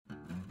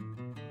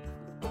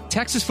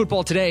Texas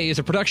Football Today is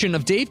a production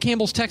of Dave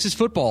Campbell's Texas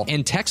Football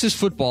and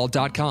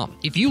TexasFootball.com.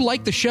 If you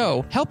like the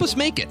show, help us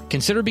make it.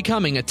 Consider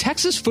becoming a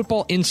Texas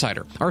Football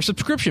Insider, our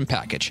subscription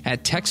package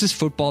at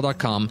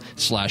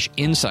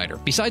TexasFootball.com/insider.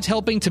 Besides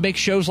helping to make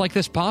shows like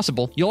this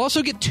possible, you'll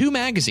also get 2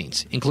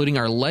 magazines, including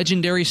our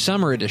legendary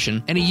summer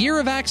edition and a year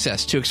of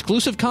access to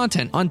exclusive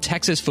content on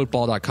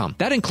TexasFootball.com.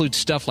 That includes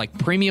stuff like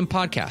premium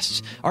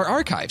podcasts, our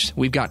archives.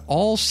 We've got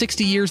all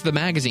 60 years of the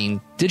magazine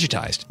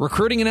digitized,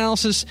 recruiting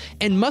analysis,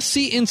 and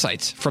must-see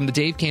insights from the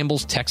Dave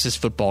Campbell's Texas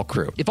Football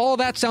crew. If all of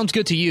that sounds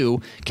good to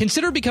you,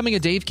 consider becoming a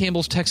Dave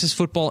Campbell's Texas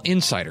Football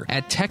Insider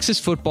at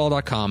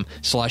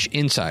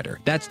TexasFootball.com/insider.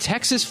 That's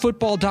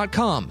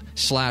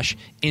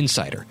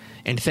TexasFootball.com/insider.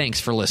 And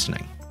thanks for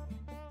listening.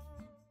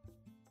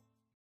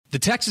 The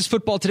Texas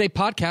Football Today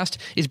podcast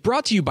is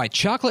brought to you by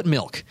Chocolate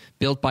Milk,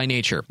 built by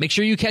nature. Make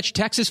sure you catch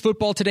Texas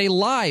Football Today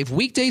live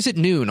weekdays at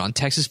noon on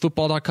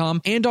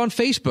TexasFootball.com and on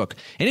Facebook.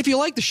 And if you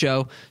like the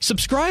show,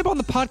 subscribe on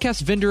the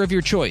podcast vendor of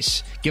your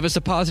choice. Give us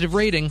a positive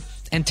rating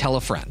and tell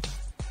a friend.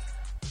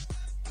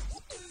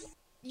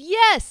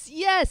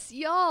 Yes,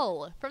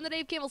 y'all. From the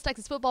Dave Campbell's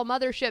Texas Football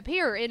Mothership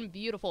here in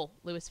beautiful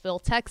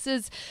Lewisville,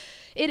 Texas.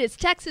 It is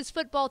Texas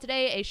Football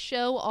Today, a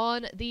show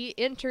on the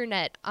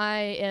internet. I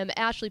am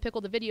Ashley Pickle,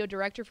 the video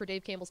director for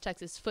Dave Campbell's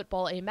Texas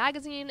Football, a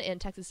magazine,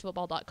 and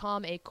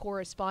TexasFootball.com, a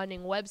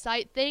corresponding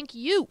website. Thank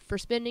you for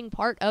spending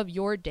part of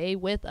your day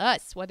with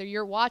us, whether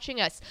you're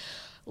watching us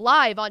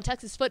live on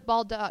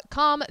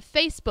TexasFootball.com,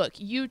 Facebook,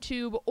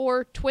 YouTube,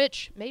 or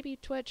Twitch. Maybe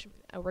Twitch.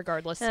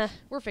 Regardless,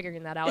 we're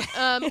figuring that out.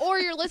 Or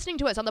you're listening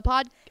to us on the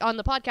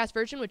podcast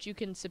version, which you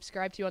can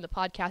subscribe to on the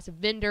podcast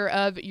vendor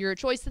of your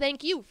choice.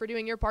 Thank you for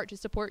doing your part to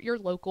support your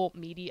local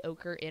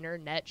mediocre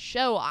internet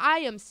show. I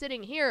am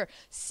sitting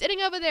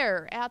over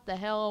there at the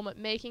helm,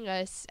 making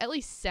us at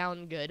least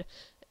sound good,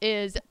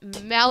 is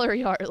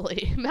Mallory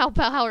Hartley. Mal,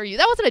 how are you?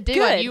 That wasn't a dig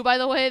on you, by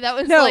the way. That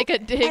was like a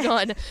dig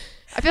on...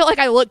 I feel like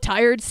I look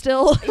tired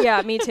still.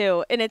 Yeah, me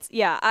too. And it's,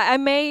 I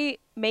may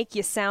make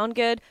you sound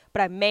good,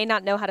 but I may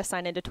not know how to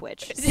sign into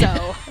Twitch.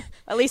 So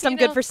at least I'm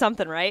good for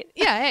something, right?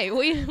 Yeah, hey,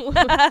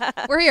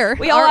 we're here.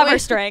 We all have our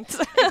strengths.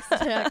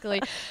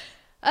 Exactly.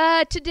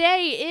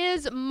 Today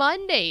is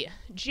Monday,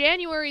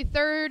 January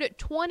 3rd,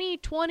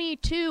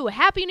 2022.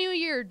 Happy New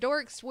Year,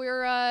 dorks.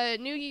 We're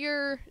New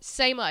Year,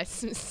 same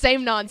us,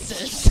 same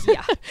nonsense.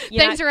 Yeah.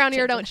 Things around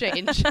here don't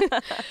change.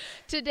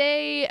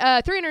 Today,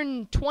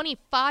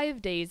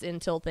 325 days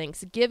until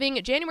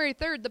Thanksgiving. January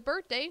 3rd, the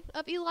birthday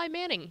of Eli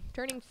Manning,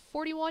 turning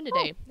 41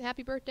 today. Oh.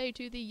 Happy birthday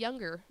to the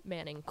younger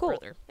Manning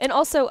brother. And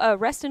also,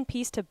 rest in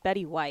peace to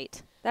Betty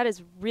White. That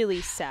is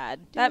really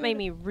sad. Dude. That made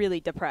me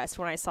really depressed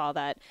when I saw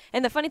that.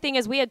 And the funny thing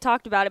is, we had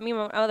talked about it. Me and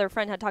my other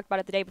friend had talked about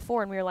it the day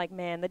before, and we were like,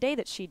 man, the day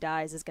that she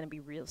dies is going to be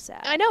real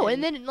sad. I know.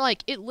 And then,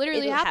 it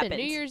literally happened.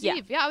 New Year's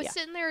Eve. Yeah, I was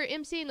sitting there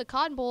emceeing the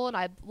Cotton Bowl, and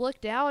I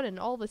looked down, and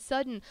all of a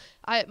sudden,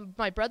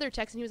 my brother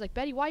texted, and he was like,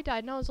 Betty White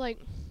died. And I was like...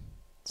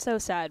 So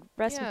sad.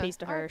 Rest in peace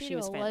to her. She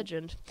was a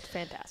legend.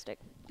 Fantastic.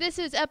 This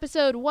is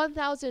episode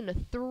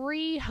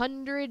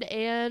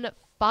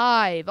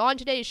 1305. On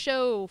today's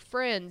show,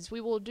 friends,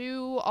 we will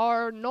do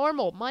our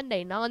normal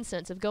Monday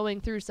nonsense of going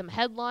through some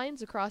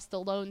headlines across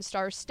the Lone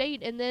Star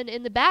State. And then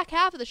in the back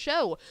half of the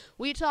show,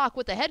 we talk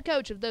with the head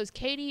coach of those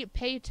Katy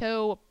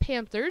Paetow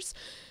Panthers,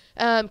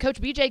 Coach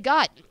B.J.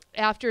 Gott.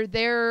 After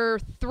their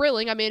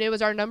thrilling, it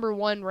was our number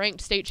 1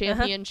 ranked state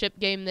championship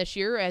game this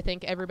year. I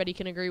think everybody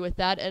can agree with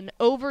that. An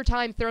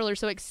overtime thriller.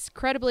 So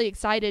incredibly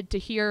excited to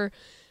hear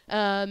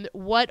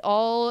what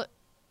all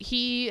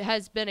he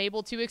has been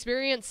able to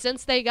experience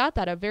since they got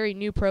that, a very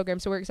new program.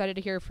 So we're excited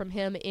to hear from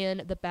him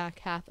in the back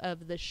half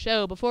of the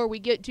show. Before we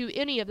get to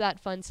any of that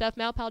fun stuff,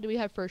 Malpal, do we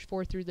have first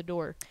 4 through the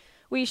door?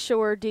 We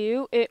sure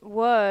do. It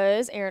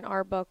was Aaron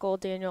Arbuckle,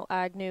 Daniel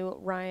Agnew,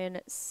 Ryan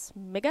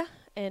Smiga,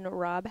 and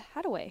Rob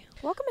Hadaway.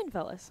 Welcome in,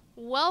 fellas.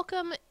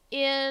 Welcome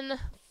in,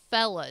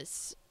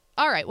 fellas.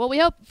 All right. Well, we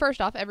hope,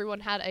 first off, everyone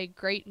had a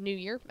great new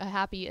year, a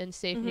happy and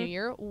safe new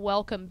year.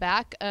 Welcome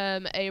back.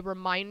 A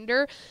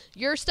reminder,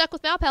 you're stuck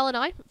with Malpal and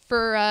I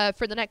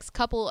for the next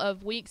couple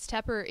of weeks.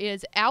 Tepper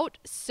is out,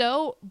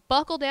 so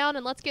buckle down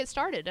and let's get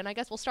started. And I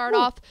guess we'll start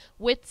off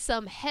with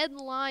some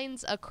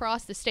headlines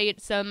across the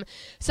state, some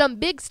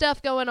big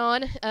stuff going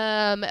on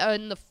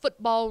in the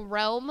football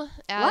realm.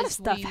 A lot of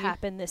stuff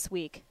happened this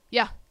week.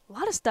 Yeah. A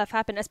lot of stuff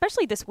happened,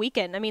 especially this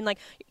weekend.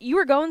 You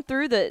were going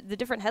through the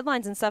different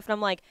headlines and stuff, and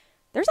I'm like,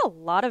 there's a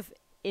lot of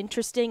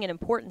interesting and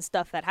important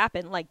stuff that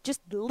happened, just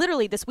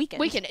literally this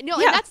weekend. And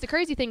that's the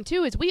crazy thing,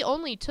 too, is we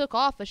only took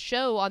off a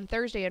show on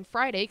Thursday and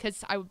Friday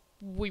because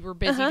we were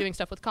busy doing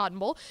stuff with Cotton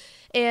Bowl,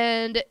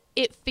 and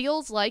it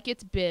feels like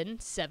it's been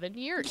 7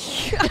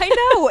 years. I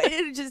know.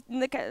 It just in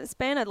the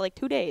span of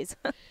 2 days.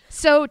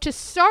 So to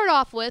start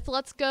off with,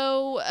 let's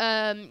go.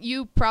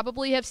 You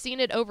probably have seen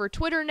it over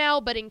Twitter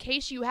now, but in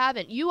case you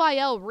haven't,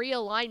 UIL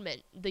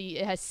realignment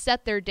has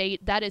set their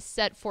date. That is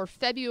set for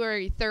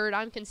February 3rd.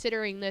 I'm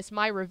considering this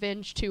my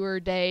revenge tour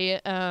day.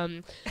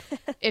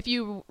 If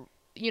you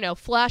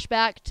flash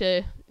back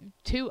to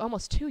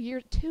almost 2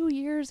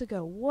 years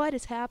ago, what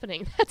is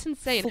happening? That's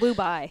insane. Flew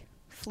by.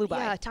 flew by.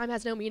 Yeah, time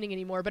has no meaning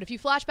anymore. But if you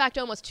flash back to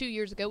almost 2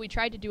 years ago, we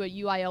tried to do a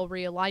UIL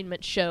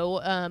realignment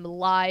show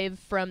live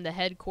from the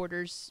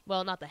headquarters.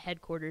 Well, not the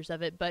headquarters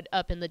of it, but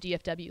up in the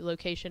DFW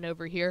location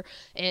over here.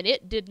 And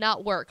it did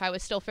not work. I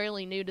was still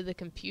fairly new to the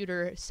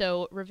computer.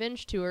 So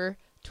Revenge Tour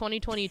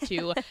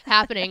 2022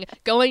 happening,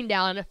 going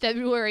down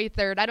February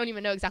 3rd. I don't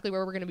even know exactly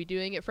where we're going to be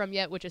doing it from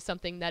yet, which is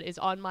something that is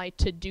on my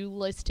to-do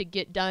list to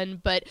get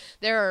done. But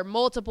there are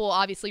multiple,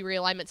 obviously,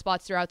 realignment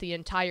spots throughout the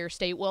entire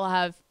state. We'll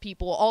have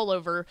people all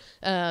over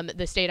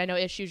the state. I know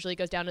Ish usually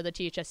goes down to the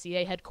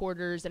THSCA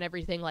headquarters and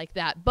everything like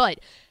that.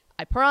 But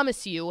I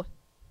promise you,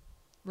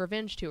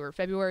 Revenge Tour,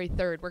 February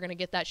 3rd. We're going to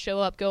get that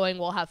show up going.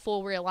 We'll have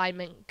full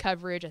realignment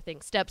coverage. I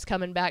think Steps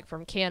coming back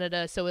from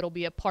Canada, so it'll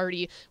be a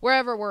party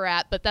wherever we're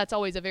at, but that's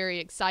always a very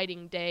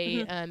exciting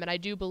day. And I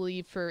do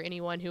believe for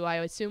anyone who I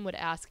assume would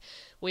ask,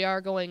 we are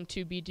going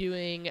to be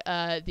doing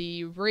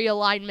the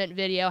realignment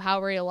video, how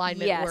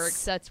realignment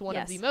works. That's one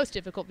of the most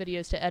difficult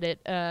videos to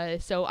edit.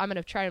 So I'm going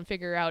to try and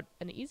figure out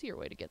an easier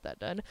way to get that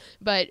done.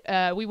 But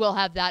we will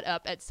have that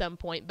up at some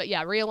point. But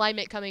yeah,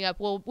 realignment coming up.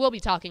 We'll be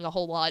talking a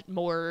whole lot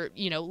more,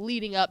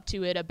 leading up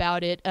to it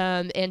about it.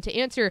 And to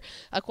answer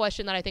a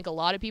question that I think a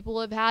lot of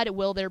people have had,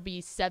 will there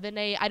be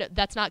 7A?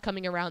 That's not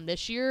coming around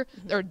this year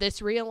or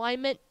this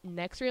realignment,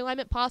 next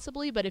realignment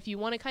possibly. But if you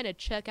want to kind of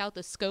check out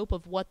the scope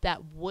of what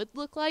that would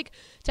look like,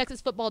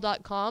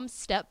 TexasFootball.com,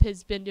 Step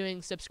has been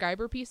doing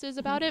subscriber pieces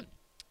about it.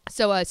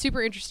 So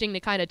super interesting to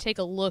kind of take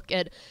a look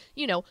at,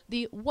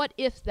 the what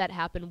if that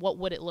happened, what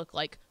would it look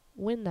like?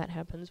 When that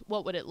happens,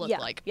 what would it look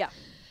like? Yeah,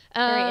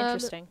 very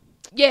interesting.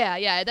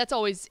 Yeah, it's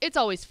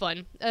always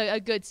fun. A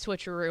good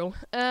switcheroo.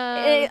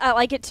 I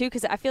like it too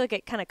because I feel like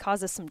it kind of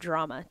causes some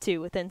drama too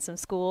within some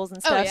schools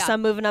and stuff. Oh, yeah.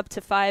 Some moving up to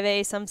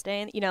 5A, some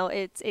staying.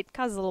 It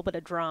causes a little bit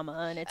of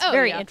drama, and it's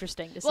very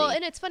interesting to see. Well,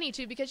 and it's funny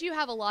too because you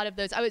have a lot of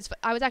those. I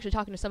was actually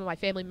talking to some of my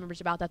family members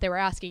about that. They were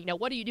asking,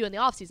 what do you do in the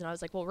off season? I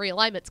was like, well,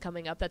 realignment's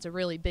coming up. That's a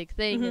really big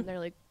thing, and they're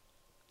like,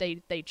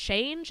 they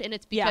change, and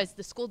it's because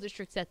the school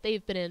districts that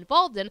they've been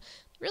involved in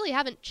really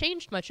haven't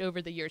changed much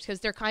over the years because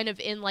they're kind of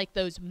in like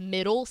those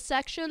middle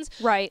sections.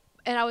 Right.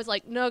 And I was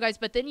like, no, guys,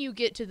 but then you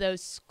get to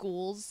those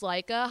schools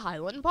like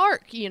Highland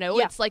Park,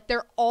 it's like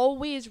they're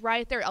always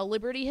right there.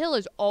 Liberty Hill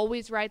is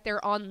always right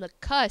there on the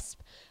cusp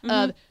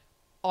of,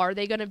 are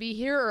they going to be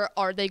here or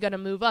are they going to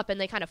move up?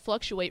 And they kind of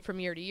fluctuate from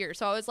year to year.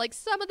 So I was like,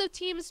 some of the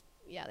teams,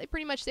 they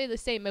pretty much stay the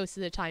same most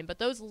of the time. But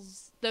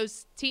those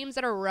teams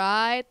that are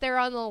right there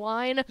on the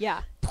line.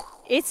 Yeah.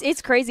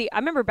 It's crazy. I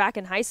remember back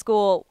in high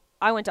school,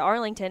 I went to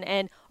Arlington,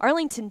 and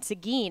Arlington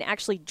Seguin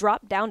actually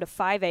dropped down to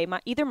 5A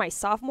either my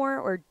sophomore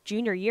or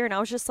junior year, and I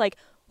was just like,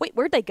 wait,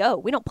 where'd they go?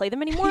 We don't play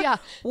them anymore? Yeah.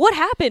 What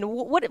happened?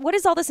 What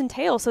does all this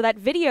entail? So that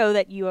video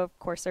that you, of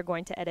course, are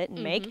going to edit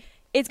and make,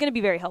 it's going to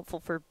be very helpful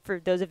for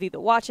those of you that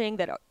are watching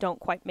that don't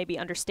quite maybe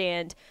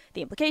understand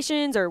the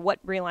implications or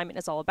what realignment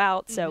is all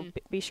about. So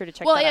be sure to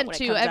check that out when it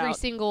comes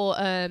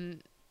out.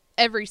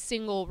 Every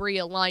single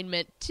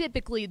realignment,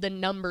 typically the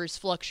numbers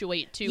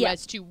fluctuate too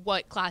as to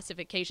what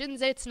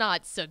classifications. It's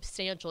not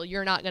substantial.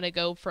 You're not going to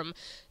go from,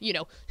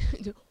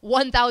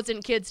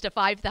 1,000 kids to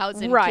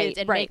 5,000 kids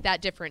and make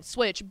that different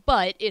switch.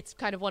 But it's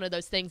kind of one of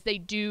those things.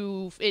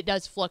 It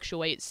does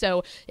fluctuate.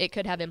 So it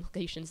could have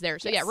implications there.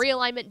 So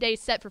realignment day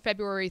set for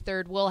February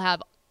 3rd. We'll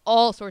have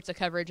all sorts of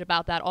coverage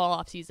about that all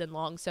off season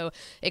long. So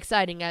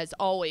exciting as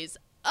always.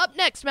 Up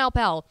next,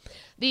 Malpal,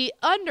 the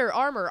Under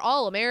Armour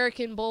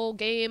All-American Bowl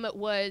game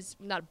was,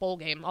 not bowl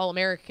game,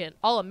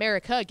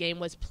 All-America game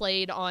was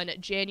played on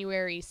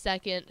January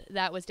 2nd.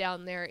 That was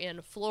down there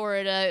in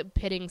Florida,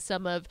 pitting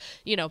some of,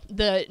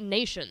 the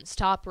nation's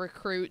top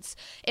recruits.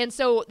 And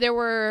so there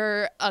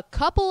were a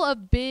couple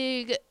of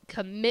big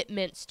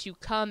commitments to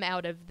come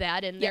out of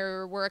that, and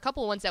there were a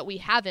couple of ones that we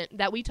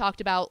talked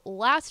about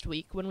last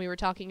week when we were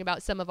talking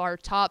about some of our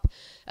top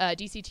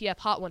DCTF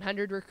Hot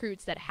 100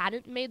 recruits that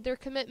hadn't made their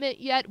commitment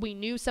yet. We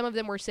knew some of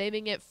them were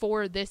saving it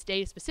for this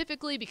day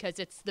specifically because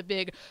it's the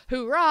big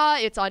hoorah,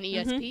 it's on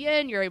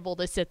ESPN, you're able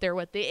to sit there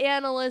with the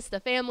analysts,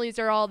 the families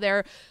are all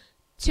there.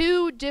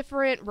 2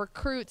 different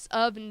recruits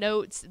of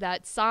notes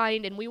that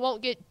signed, and we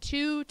won't get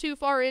too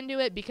far into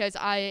it because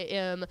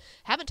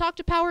haven't talked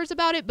to Powers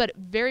about it, but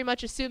very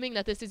much assuming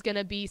that this is going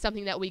to be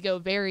something that we go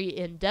very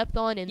in depth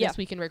on in This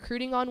Week in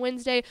Recruiting on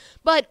Wednesday.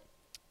 But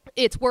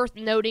it's worth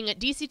noting at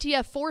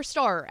DCTF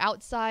 4-star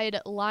outside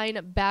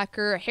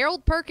linebacker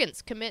Harold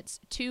Perkins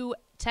commits to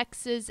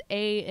Texas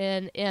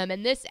A&M,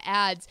 and this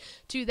adds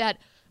to that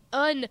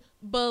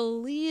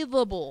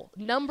unbelievable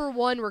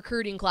 #1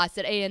 recruiting class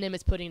that A&M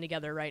is putting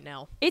together right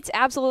now. It's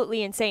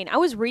absolutely insane. I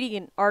was reading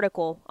an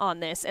article on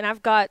this, and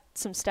I've got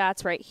some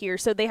stats right here.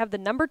 So they have the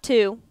number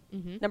 2,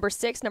 number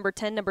 6, number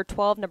 10, number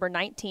 12, number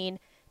 19,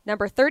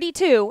 number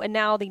 32, and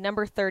now the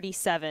number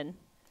 37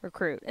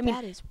 recruit. I mean,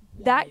 that is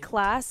wild. That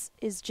class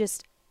is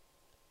just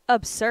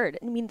absurd.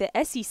 I mean, the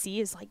SEC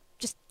is like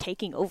just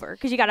taking over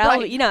because you got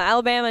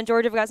Alabama and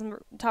Georgia have got some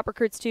top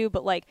recruits too,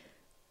 but like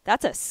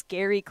that's a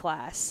scary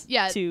class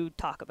to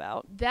talk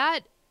about. That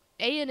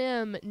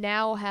A&M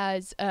now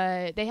has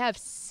they have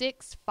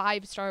 6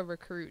 5-star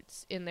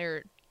recruits in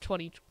their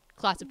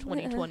class of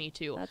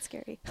 2022. That's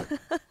scary.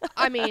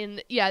 I mean,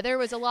 yeah, there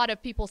was a lot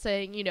of people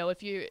saying,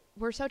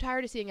 we're so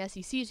tired of seeing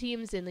SEC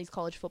teams in these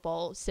college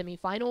football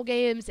semifinal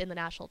games, in the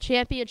national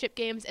championship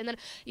games. And then,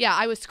 yeah,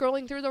 I was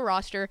scrolling through the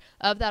roster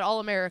of that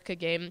All-America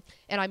game,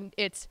 and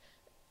it's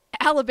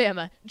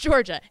Alabama,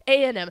 Georgia,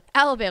 A&M,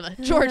 Alabama,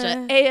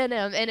 Georgia, A&M,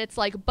 and it's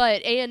like,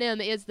 but A&M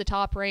is the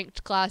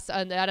top-ranked class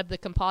out of the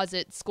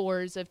composite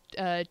scores of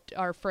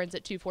our friends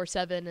at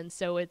 247, and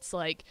so it's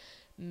like,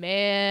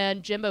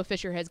 man, Jimbo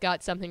Fisher has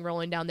got something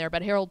rolling down there,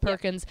 but Harold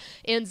Perkins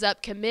ends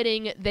up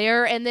committing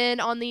there. And then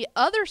on the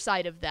other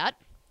side of that,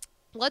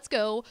 let's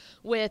go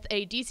with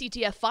a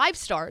DCTF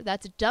 5-star.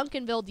 That's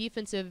Duncanville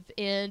defensive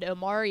end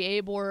Omari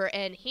Abor,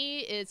 and he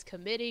is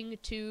committing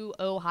to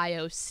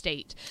Ohio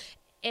State.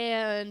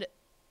 And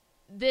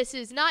this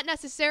is not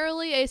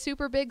necessarily a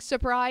super big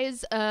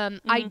surprise.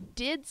 I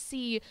did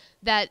see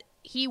that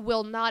he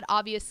will not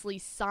obviously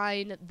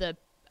sign the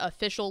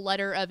official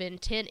letter of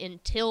intent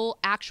until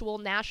actual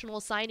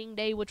national signing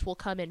day, which will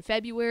come in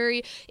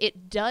February.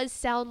 It does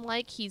sound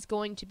like he's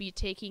going to be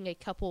taking a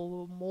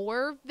couple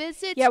more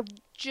visits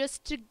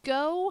just to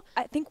go.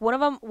 I think one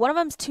of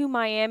them's to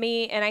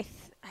Miami, and I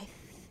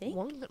think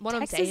one of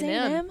them's Texas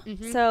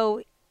A&M.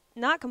 So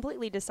not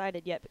completely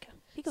decided yet.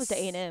 He goes to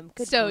A&M.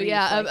 Good so grief,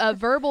 yeah, a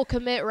verbal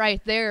commit right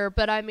there.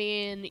 But I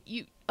mean,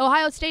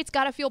 Ohio State's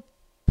got to feel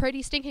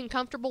pretty stinking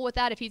comfortable with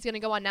that if he's going to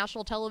go on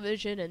national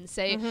television and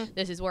say,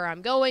 this is where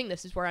I'm going,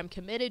 this is where I'm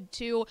committed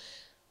to.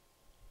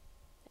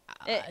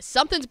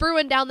 Something's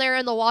brewing down there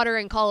in the water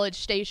in College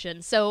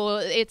Station, so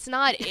it's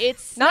not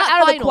not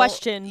out final. of the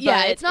question.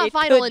 Yeah, but it's not it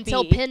final could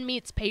until be. pen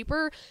meets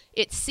paper.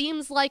 It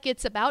seems like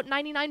it's about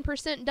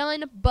 99%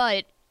 done,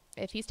 but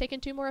if he's taken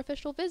 2 more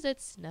official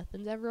visits,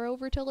 nothing's ever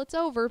over till it's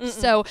over.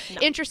 So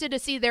interested to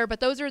see there,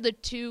 but those are the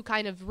 2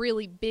 kind of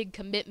really big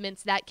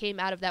commitments that came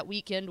out of that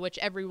weekend, which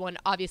everyone,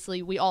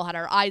 obviously, we all had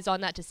our eyes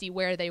on that to see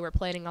where they were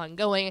planning on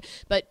going,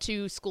 but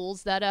 2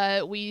 schools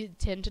that we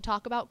tend to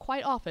talk about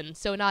quite often,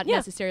 so not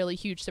necessarily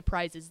huge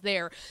surprises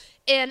there.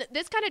 And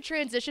this kind of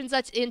transitions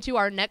us into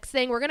our next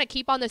thing. We're going to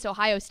keep on this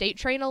Ohio State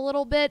train a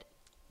little bit.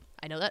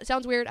 I know that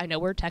sounds weird. I know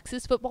we're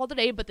Texas football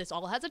today, but this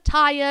all has a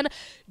tie-in.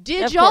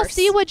 Did y'all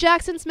see what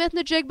Jackson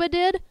Smith-Njigba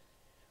did?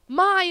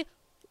 My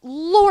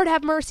Lord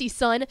have mercy,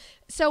 son.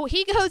 So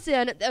he goes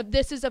in.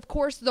 This is, of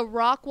course, the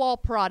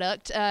Rockwall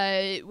product.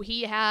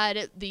 He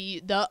had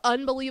the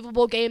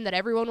unbelievable game that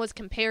everyone was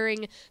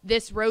comparing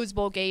this Rose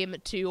Bowl game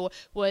to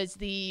was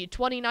the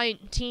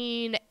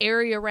 2019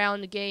 area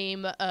round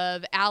game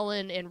of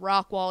Allen and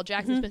Rockwall.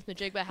 Jackson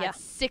Smith-Njigba had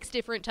 6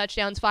 different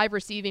touchdowns, 5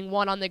 receiving,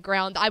 1 on the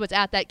ground. I was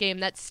at that game.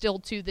 That still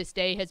to this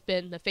day has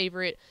been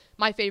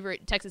my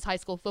favorite Texas high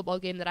school football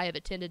game that I have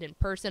attended in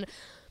person.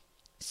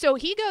 So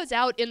he goes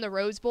out in the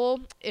Rose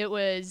Bowl. It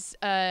was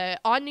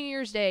on New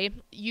Year's Day,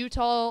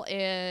 Utah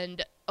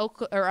and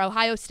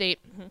Ohio State.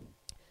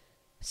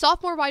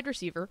 Sophomore wide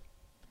receiver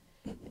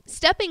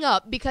stepping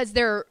up because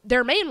their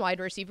main wide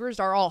receivers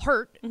are all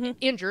hurt,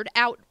 injured,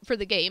 out for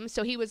the game.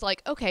 So he was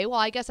like, okay, well,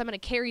 I guess I'm going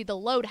to carry the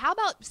load. How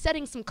about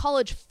setting some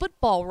college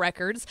football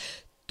records?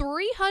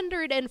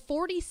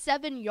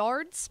 347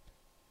 yards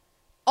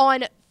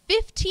on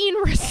 15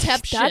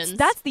 receptions.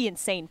 That's the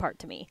insane part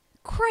to me.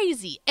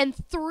 Crazy. And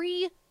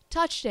 3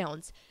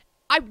 touchdowns.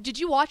 Did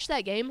you watch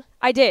that game?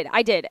 I did,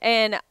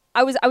 and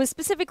I was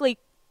specifically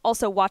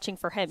also watching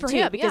for him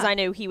because I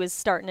knew he was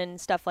starting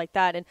and stuff like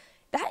that. And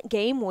that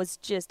game was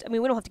just, I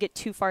mean, we don't have to get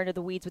too far into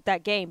the weeds with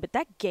that game, but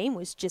that game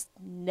was just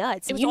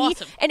nuts. It was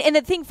awesome. And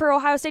the thing for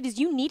Ohio State is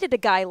you needed a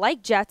guy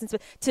like Jackson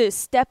Smith to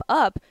step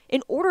up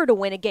in order to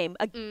win a game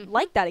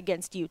like that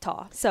against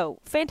Utah. So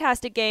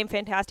fantastic game,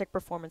 fantastic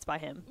performance by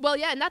him. Well,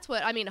 yeah, and that's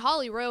what, I mean,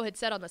 Holly Rowe had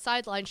said on the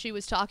sideline. She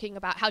was talking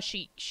about how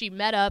she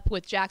met up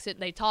with Jackson.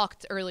 They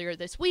talked earlier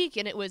this week,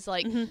 and it was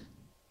like,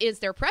 is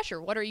there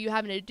pressure? What are you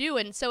having to do?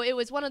 And so it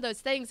was one of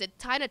those things. It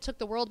kind of took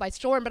the world by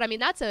storm. But I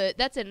mean, that's an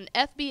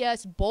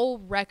FBS bowl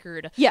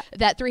record. Yeah.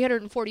 That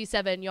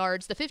 347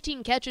 yards. The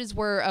 15 catches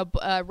were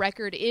a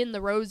record in the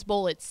Rose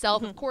Bowl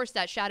itself. Of course,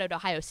 that shadowed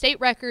Ohio State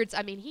records.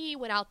 I mean, he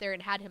went out there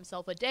and had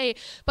himself a day.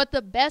 But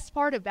the best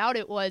part about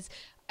it was,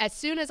 as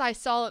soon as I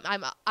saw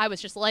him, I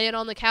was just laying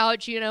on the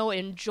couch,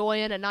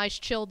 enjoying a nice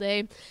chill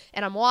day,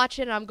 and I'm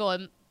watching. And I'm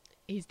going,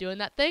 he's doing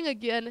that thing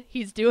again.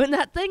 He's doing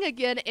that thing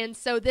again. And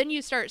so then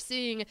you start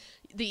seeing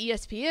the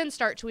ESPN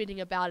start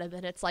tweeting about him,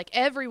 and it's like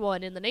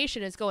everyone in the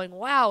nation is going,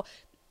 wow.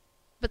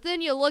 But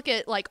then you look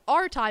at like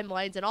our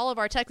timelines and all of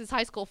our Texas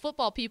high school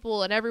football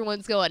people, and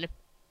everyone's going,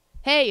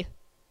 hey,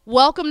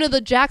 welcome to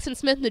the Jackson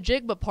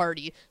Smith-Njigba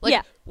party.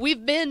 Like,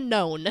 we've been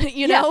known,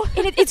 you know?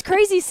 And it's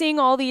crazy seeing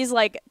all these,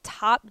 like,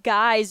 top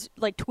guys,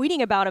 like, tweeting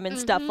about him and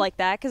stuff like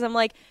that, because I'm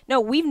like, no,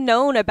 we've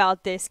known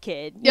about this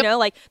kid. You know,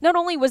 like, not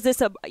only was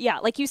this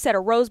like you said, a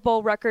Rose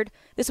Bowl record,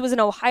 this was an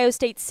Ohio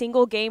State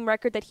single game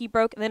record that he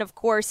broke, and then, of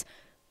course,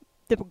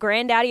 the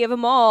granddaddy of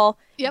them all,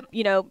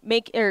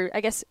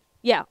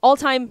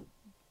 all-time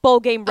bowl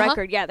game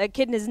record. Yeah, that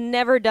kid has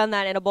never done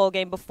that in a bowl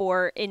game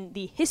before in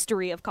the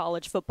history of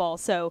college football.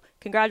 So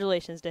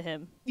congratulations to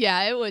him.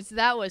 Yeah,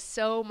 that was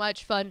so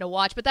much fun to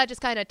watch. But that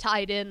just kind of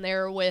tied in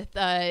there with,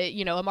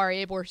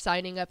 Amari Abor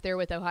signing up there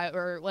with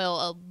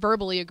Ohio,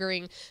 verbally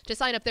agreeing to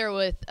sign up there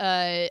with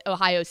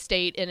Ohio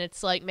State. And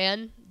it's like,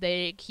 man,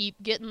 they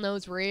keep getting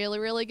those really,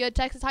 really good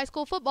Texas high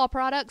school football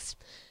products.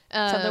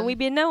 Something we've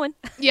been knowing.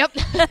 Yep.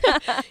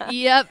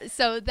 Yep.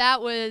 So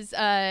that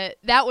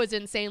was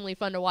insanely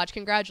fun to watch.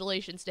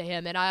 Congratulations to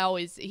him. And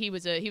he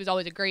was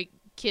always a great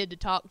kid to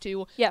talk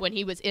to when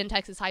he was in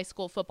Texas high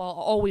school football.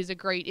 Always a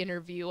great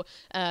interview.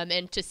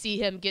 And to see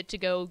him get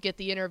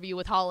the interview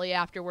with Holly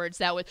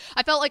afterwards,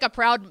 I felt like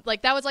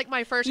that was like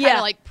my first kind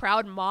of like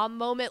proud mom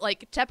moment.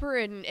 Like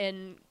Tepper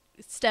and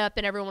Step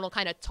and everyone will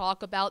kind of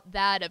talk about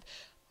that of,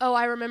 oh,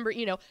 I remember,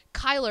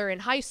 Kyler in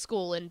high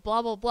school and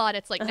blah, blah, blah. And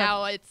it's like,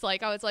 now it's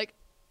like, I was like,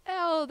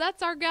 oh,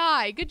 that's our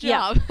guy. Good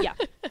job. Yeah,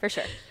 for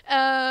sure.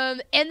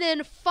 And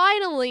then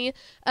finally,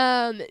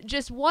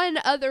 just one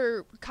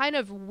other kind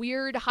of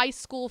weird high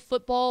school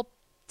football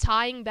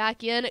tying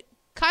back in.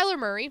 Kyler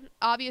Murray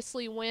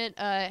obviously went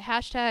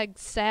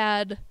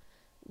 #sad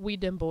we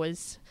dem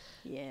boys.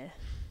 Yeah.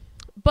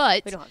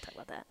 But we don't want to talk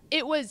about that.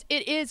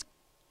 It is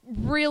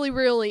really,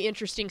 really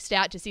interesting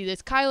stat to see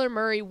this. Kyler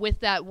Murray, with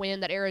that win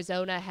that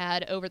Arizona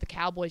had over the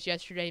Cowboys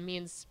yesterday,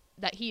 means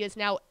that he is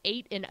now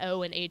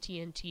 8-0 in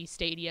AT&T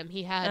Stadium.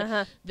 He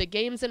had the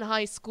games in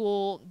high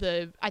school.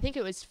 I think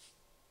it was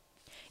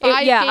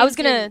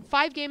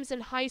 5 games in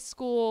high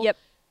school. Yep.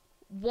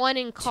 One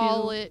in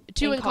college,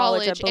 two in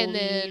college, and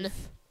then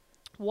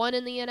one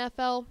in the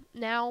NFL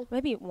now.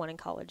 Maybe one in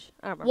college.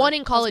 I don't remember. One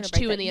in college,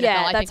 2 in the NFL.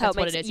 Yeah, I think that's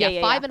what it is. Yeah,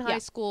 5 in high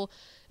school,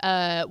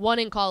 1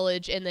 in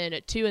college, and then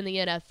 2 in the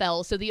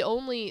NFL. So the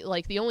only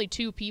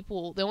two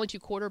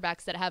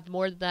quarterbacks that have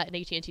more than that in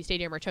AT&T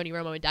Stadium are Tony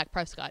Romo and Dak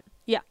Prescott.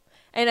 Yeah.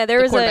 And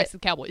there was quarterbacks of the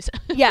Cowboys.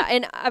 Yeah,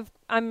 and I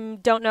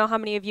don't know how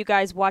many of you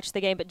guys watched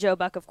the game, but Joe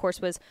Buck, of course,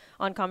 was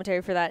on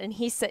commentary for that, and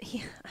he said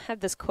I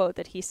had this quote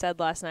that he said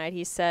last night.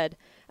 He said,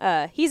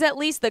 "He's at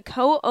least the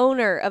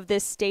co-owner of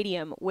this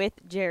stadium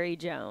with Jerry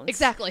Jones."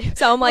 Exactly.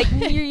 So I'm like,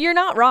 you're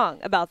not wrong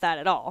about that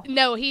at all.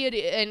 No,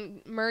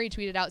 and Murray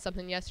tweeted out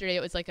something yesterday.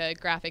 It was like a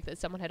graphic that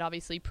someone had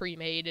obviously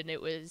pre-made, and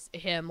it was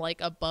him like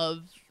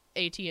above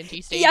AT&T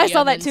Stadium. Yeah, I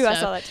saw that too.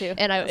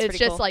 And it's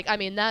just cool. like, I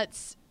mean,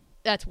 that's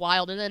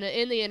wild. And then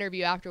in the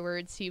interview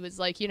afterwards, he was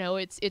like,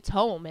 it's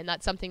home, and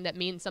that's something that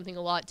means something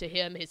a lot to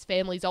him. His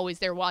family's always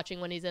there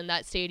watching when he's in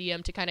that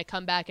stadium to kind of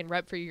come back and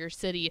rep for your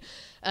city.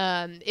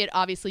 It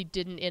obviously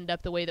didn't end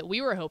up the way that we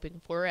were hoping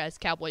for as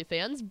Cowboy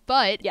fans,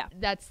 but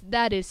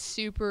that is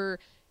super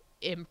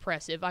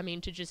impressive. I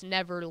mean, to just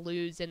never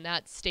lose in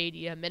that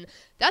stadium, and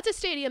that's a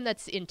stadium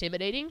that's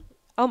intimidating.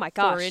 Oh my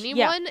gosh. For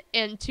anyone,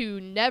 and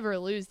to never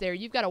lose there,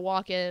 you've got to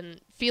walk in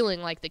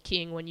feeling like the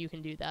king when you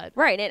can do that.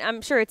 Right, and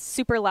I'm sure it's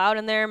super loud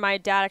in there. My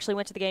dad actually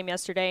went to the game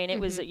yesterday, and it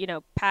was,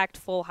 packed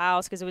full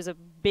house because it was a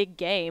big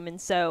game.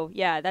 And so,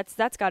 yeah,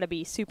 that's got to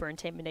be super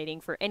intimidating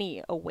for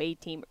any away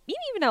team.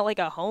 Even like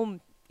a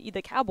home,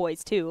 the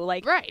Cowboys too.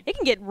 Like, right. It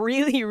can get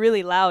really,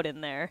 really loud in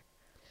there.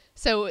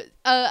 So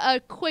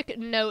a quick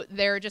note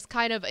there, just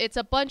kind of, it's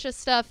a bunch of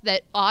stuff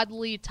that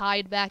oddly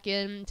tied back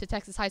into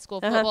Texas high school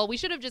football. We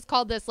should have just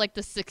called this like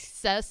the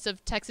success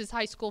of Texas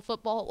high school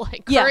football,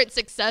 like current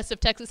success of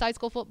Texas high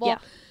school football.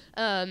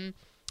 Yeah.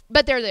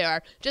 But there they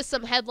are, just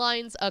some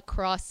headlines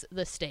across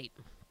the state.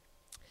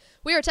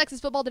 We are Texas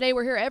Football Today.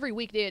 We're here every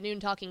weekday at noon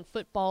talking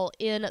football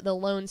in the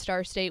Lone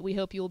Star State. We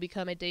hope you will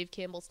become a Dave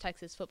Campbell's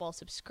Texas Football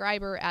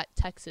subscriber at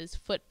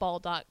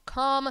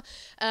texasfootball.com.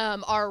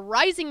 Our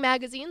Rising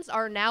magazines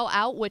are now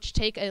out, which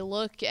take a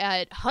look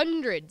at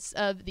hundreds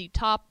of the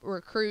top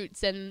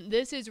recruits. And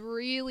this is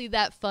really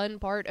that fun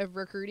part of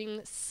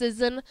recruiting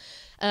season.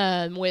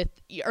 With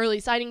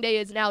early signing day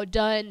is now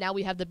done. Now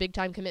we have the big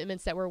time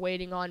commitments that we're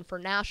waiting on for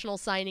National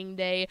Signing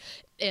Day.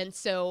 And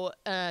so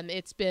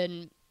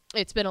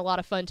it's been a lot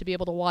of fun to be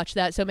able to watch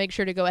that. So make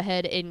sure to go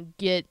ahead and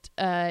get,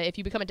 if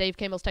you become a Dave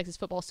Campbell's Texas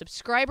Football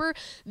subscriber,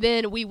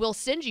 then we will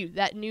send you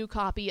that new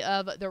copy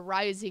of the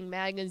Rising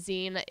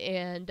magazine,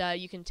 and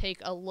you can take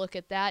a look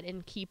at that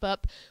and keep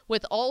up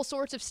with all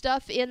sorts of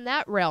stuff in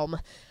that realm.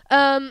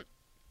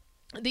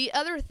 The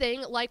other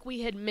thing, like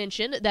we had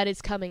mentioned, that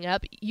is coming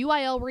up,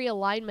 UIL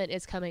realignment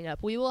is coming up.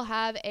 We will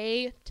have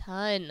a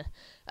ton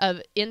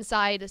of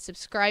inside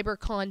subscriber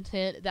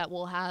content that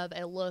will have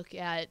a look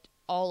at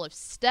all of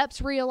Steps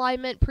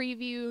realignment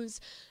previews,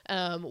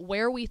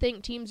 where we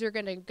think teams are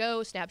going to go.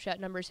 Snapchat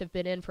numbers have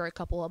been in for a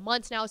couple of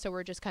months now, so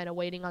we're just kind of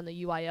waiting on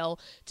the UIL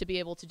to be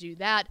able to do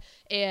that,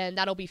 and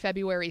that'll be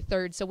February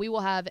 3rd, so we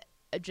will have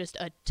just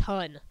a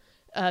ton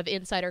of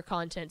insider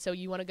content. So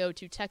you want to go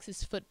to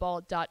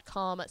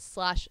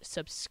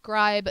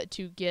texasfootball.com/subscribe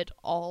to get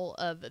all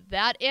of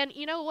that. And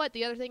you know what?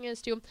 The other thing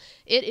is too,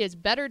 it is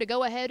better to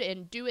go ahead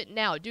and do it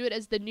now. Do it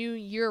as the new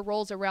year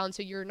rolls around,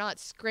 so you're not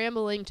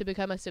scrambling to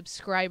become a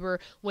subscriber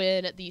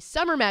when the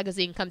summer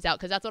magazine comes out,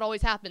 because that's what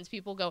always happens.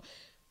 People go,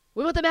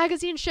 we want the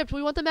magazine shipped.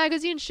 We want the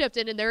magazine shipped.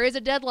 And there is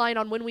a deadline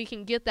on when we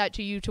can get that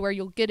to you to where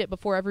you'll get it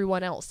before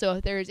everyone else. So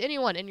if there is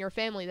anyone in your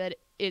family that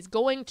is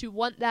going to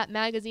want that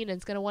magazine and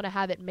is going to want to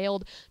have it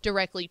mailed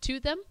directly to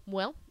them,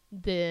 well,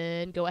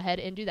 then go ahead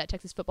and do that.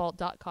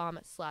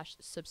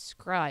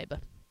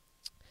 TexasFootball.com/subscribe.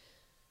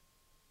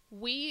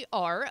 We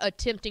are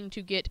attempting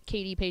to get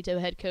Katy Paetow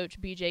head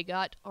coach BJ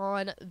Gott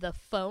on the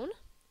phone.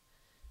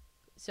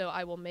 So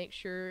I will make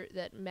sure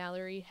that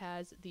Mallory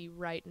has the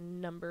right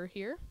number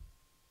here.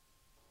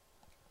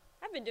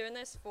 I've been doing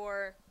this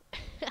for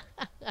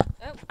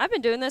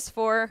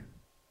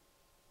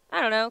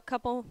I don't know, a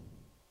couple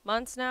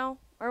months now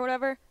or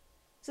whatever.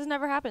 This has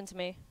never happened to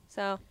me.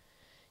 So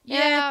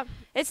yeah,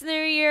 it's the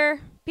new year.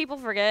 People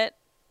forget.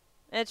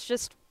 It's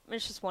just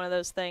one of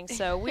those things.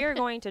 So we are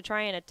going to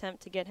try and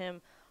attempt to get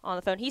him on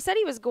the phone. He said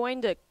he was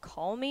going to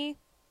call me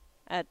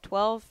at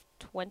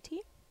 12:20.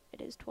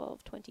 It is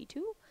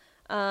 12:22.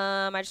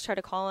 I just tried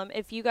to call him.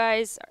 If you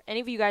guys, any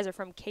of you guys are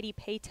from Katy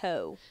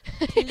Paetow,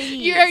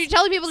 please. Are you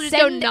telling people to just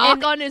go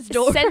knock on his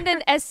door? Send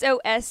an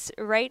SOS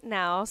right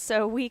now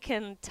so we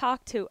can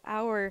talk to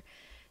our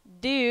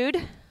dude.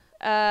 You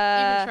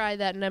can try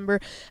that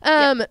number.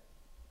 Yep.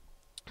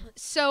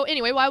 So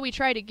anyway, while we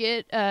try to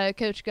get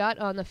Coach Gott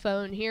on the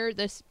phone here,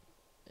 this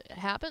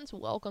happens.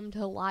 Welcome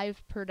to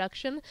live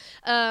production.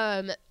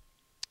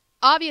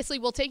 Obviously,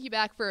 we'll take you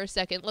back for a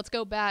second. Let's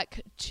go back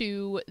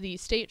to the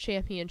state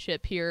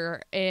championship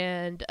here,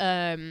 and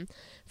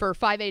for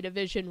 5A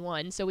Division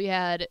I. So we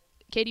had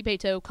Katy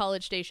Paetow,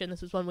 College Station.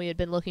 This was one we had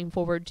been looking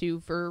forward to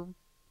for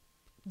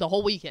the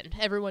whole weekend.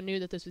 Everyone knew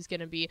that this was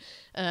going to be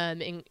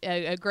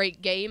a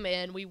great game,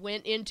 and we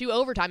went into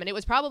overtime, and it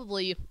was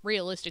probably,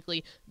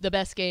 realistically, the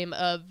best game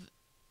of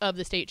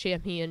the state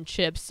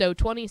championship. So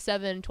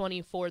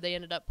 27-24, they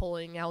ended up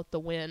pulling out the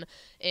win,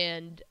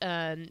 and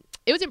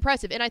it was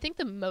impressive. And I think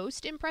the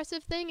most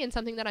impressive thing, and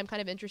something that I'm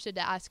kind of interested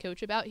to ask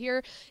Coach about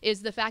here,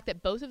 is the fact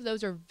that both of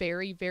those are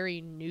very,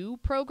 very new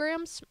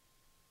programs.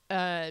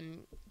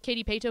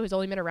 Katy Paetow has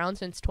only been around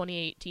since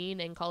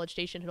 2018, and College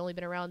Station had only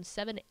been around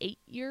 7-8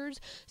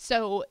 years.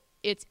 So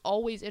it's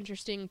always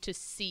interesting to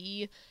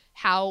see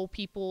how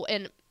people,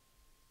 and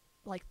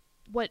like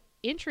what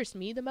interests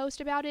me the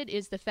most about it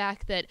is the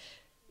fact that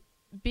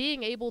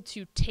being able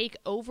to take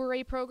over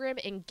a program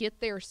and get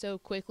there so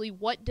quickly,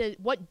 what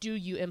do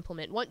you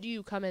implement? What do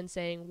you come in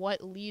saying?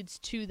 What leads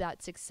to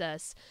that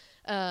success?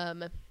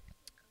 And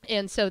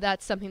so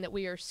that's something that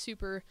we are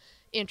super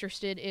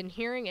interested in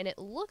hearing, and it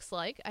looks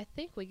like I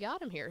think we got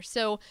him here.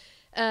 So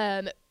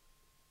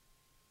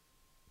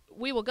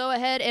we will go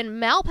ahead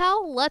and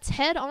Malpal, let's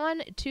head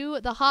on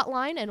to the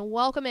hotline and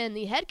welcome in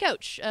the head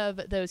coach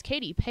of those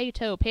Katy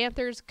Paetow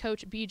Panthers,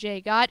 Coach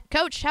BJ Gott.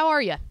 Coach, how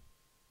are you?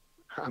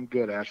 I'm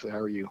good, Ashley. How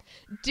are you?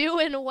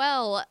 Doing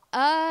well.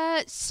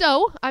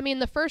 So, I mean,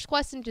 the first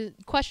question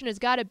has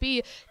got to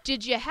be,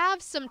 did you have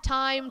some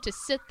time to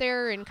sit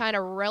there and kind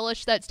of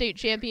relish that state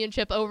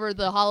championship over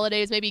the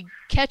holidays, maybe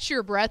catch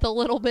your breath a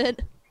little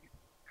bit?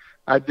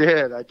 I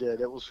did.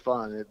 It was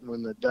fun.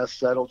 When the dust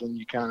settled and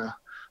you kind of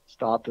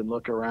stopped and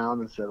looked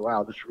around and said,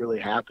 wow, this really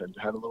happened.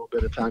 I had a little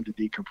bit of time to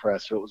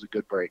decompress, so it was a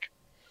good break.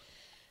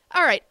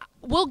 All right,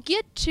 we'll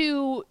get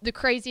to the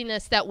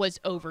craziness that was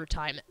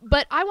overtime,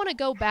 but I want to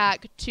go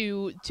back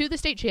to the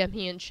state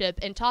championship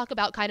and talk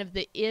about kind of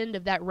the end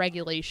of that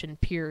regulation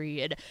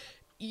period.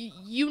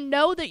 You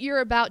know that you're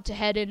about to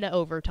head into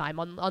overtime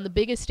on the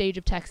biggest stage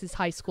of Texas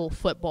high school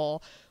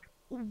football.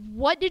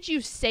 What did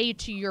you say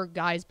to your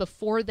guys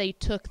before they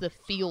took the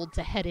field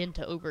to head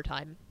into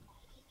overtime?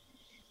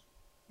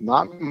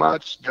 Not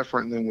much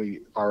different than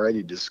we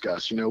already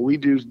discussed. You know, we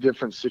do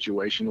different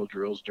situational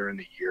drills during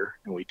the year,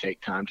 and we take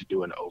time to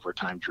do an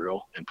overtime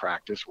drill in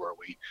practice where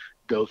we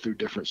go through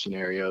different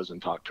scenarios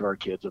and talk to our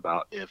kids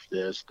about if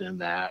this, then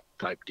that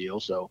type deal.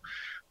 So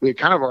we had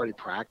kind of already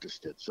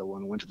practiced it. So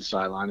when we went to the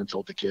sideline and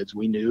told the kids,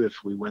 we knew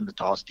if we win the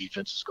toss,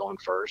 defense is going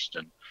first,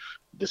 and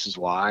this is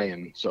why.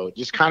 And so it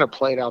just kind of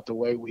played out the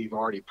way we've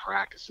already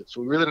practiced it. So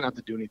we really didn't have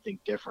to do anything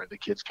different. The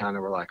kids kind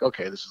of were like,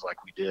 okay, this is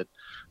like we did,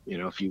 you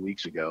know, a few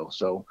weeks ago.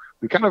 So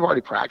we kind of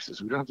already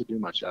practiced. We don't have to do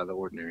much out of the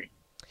ordinary.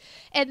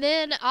 And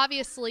then,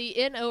 obviously,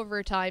 in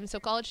overtime,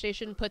 so College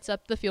Station puts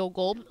up the field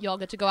goal. Y'all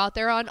get to go out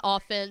there on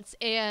offense,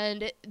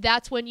 and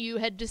that's when you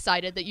had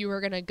decided that you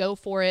were going to go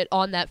for it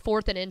on that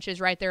 4th and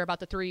inches right there about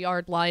the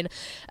 3-yard line.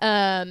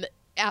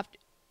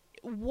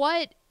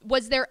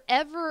 Was there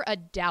ever a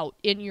doubt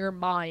in your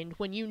mind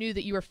when you knew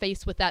that you were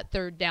faced with that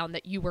 3rd down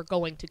that you were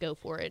going to go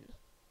for it?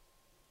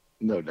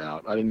 No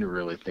doubt. I didn't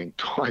really think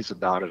twice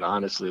about it,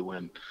 honestly.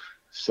 When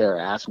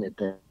Sarah asked me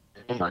that,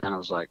 I kind of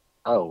was like,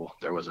 oh,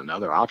 there was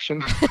another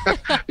option.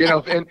 You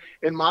know,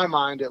 in my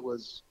mind, it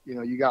was, you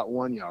know, you got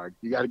 1 yard.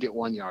 You got to get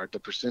 1 yard. The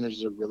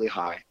percentages are really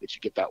high that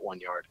you get that 1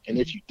 yard. And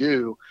if you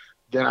do,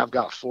 then I've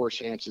got 4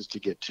 chances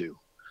to get 2.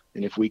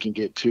 And if we can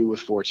get 2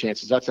 with 4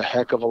 chances, that's a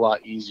heck of a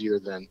lot easier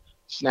than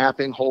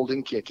snapping,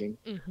 holding, kicking,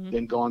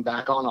 then going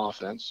back on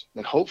offense,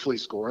 and hopefully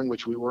scoring,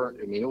 which we were.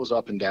 I mean, it was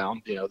up and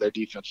down. You know, their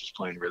defense was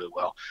playing really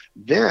well.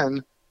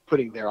 Then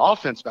putting their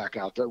offense back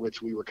out there,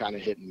 which we were kind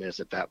of hit and miss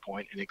at that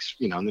point, and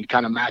and then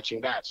kind of matching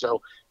that.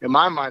 So in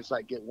my mind, it's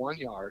like get 1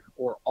 yard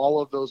or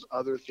all of those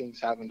other things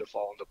having to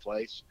fall into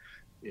place.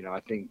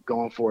 I think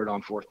going for it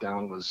on fourth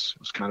down was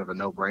kind of a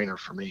no-brainer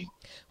for me.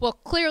 Well,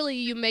 clearly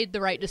you made the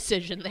right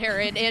decision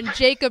there. And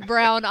Jacob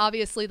Brown,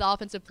 obviously the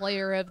offensive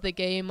player of the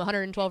game,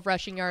 112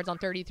 rushing yards on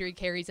 33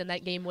 carries and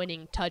that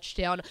game-winning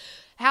touchdown.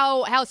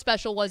 How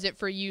special was it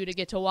for you to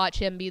get to watch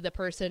him be the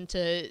person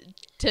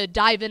to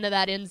dive into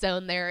that end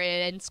zone there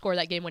and score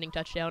that game-winning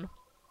touchdown?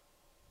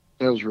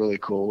 It was really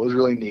cool. It was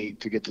really neat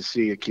to get to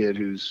see a kid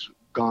who's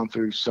gone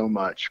through so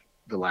much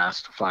the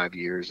last 5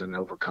 years and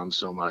overcome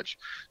so much,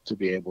 to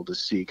be able to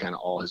see kind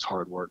of all his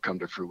hard work come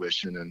to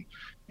fruition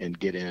and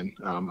get in.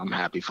 I'm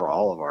happy for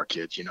all of our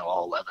kids,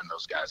 all 11 of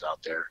those guys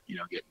out there,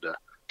 getting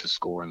to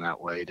score in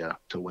that way to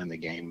win the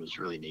game was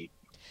really neat.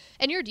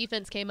 And your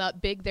defense came up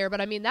big there,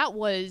 but that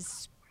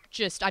was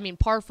just,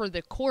 par for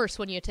the course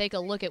when you take a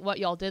look at what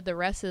y'all did the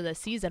rest of the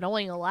season,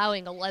 only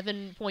allowing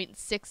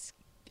 11.6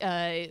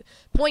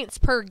 points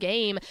per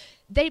game.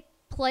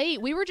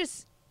 We were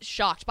just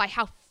shocked by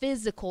how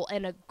physical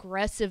and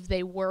aggressive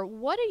they were.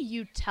 What do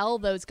you tell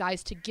those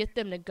guys to get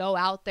them to go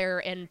out there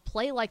and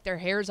play like their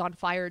hair's on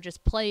fire,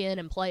 just play in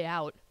and play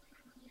out?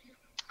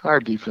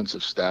 Our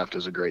defensive staff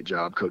does a great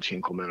job. Coach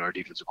Hinkleman, our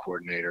defensive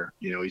coordinator,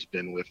 he's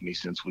been with me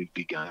since we've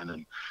begun,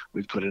 and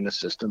we've put in a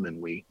system,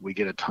 and we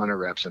get a ton of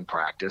reps in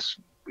practice.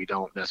 We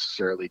don't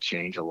necessarily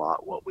change a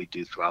lot what we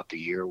do throughout the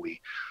year.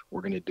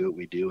 We're going to do what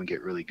we do and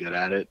get really good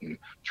at it and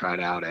try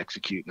to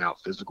out-execute and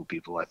out-physical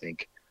people. I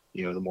think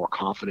the more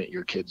confident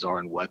your kids are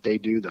in what they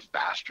do, the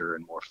faster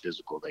and more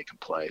physical they can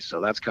play. So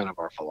that's kind of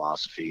our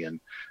philosophy. And,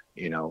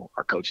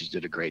 our coaches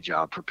did a great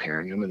job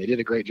preparing them, and they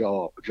did a great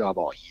job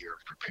all year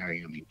of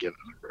preparing them and giving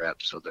them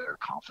reps so they're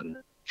confident,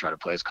 try to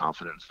play as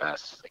confident and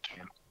fast as they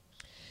can.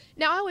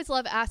 Now, I always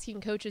love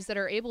asking coaches that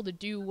are able to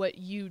do what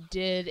you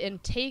did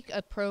and take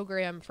a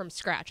program from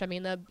scratch.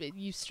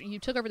 You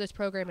took over this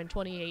program in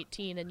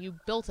 2018 and you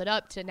built it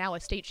up to now a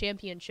state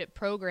championship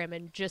program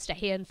in just a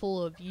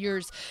handful of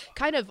years.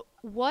 Kind of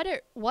what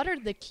are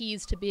the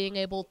keys to being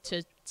able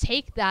to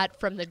take that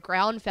from the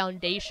ground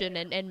foundation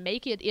and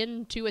make it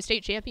into a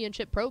state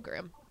championship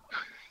program?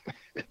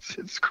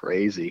 It's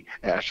crazy,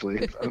 Ashley.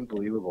 It's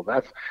unbelievable.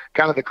 That's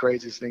kind of the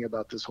craziest thing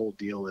about this whole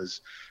deal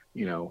is,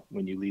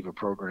 when you leave a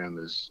program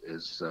is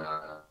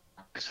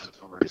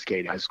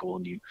Katy High School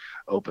and you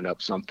open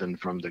up something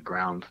from the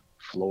ground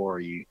floor,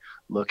 you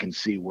look and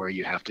see where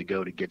you have to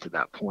go to get to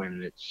that point,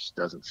 and it just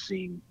doesn't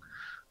seem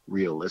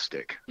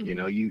realistic.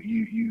 Mm-hmm.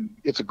 You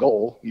it's a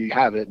goal, you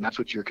have it, and that's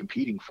what you're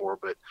competing for,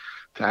 but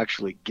to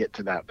actually get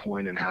to that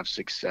point and have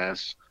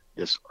success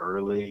this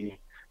early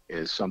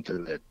is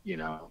something that,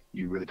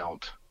 you really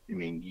don't,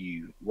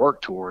 you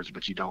work towards,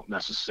 but you don't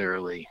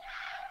necessarily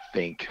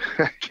think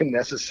can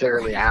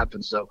necessarily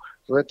happen. So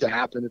for it to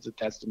happen, it's a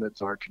testament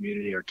to our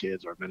community, our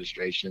kids, our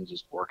administration,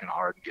 just working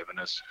hard and giving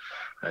us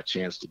a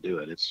chance to do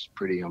it. It's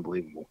pretty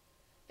unbelievable.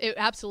 It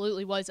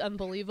absolutely was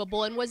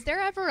unbelievable. And was there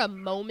ever a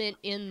moment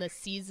in the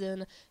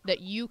season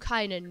that you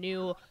kind of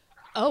knew,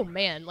 oh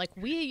man, like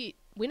we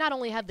not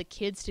only have the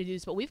kids to do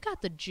this, but we've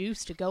got the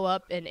juice to go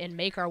up and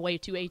make our way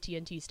to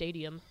AT&T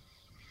Stadium?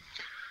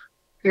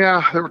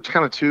 Yeah, there were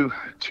kind of two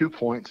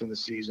points in the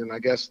season. I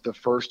guess the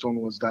first one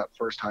was that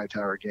first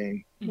Hightower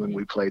game when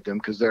we played them,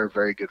 because they're a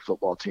very good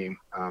football team,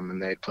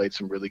 and they had played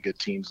some really good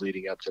teams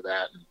leading up to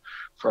that. And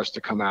for us to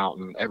come out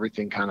and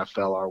everything kind of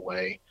fell our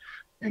way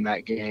in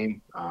that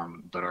game,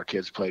 but our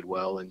kids played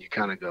well, and you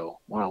kind of go,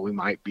 wow, we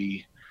might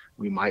be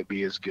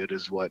as good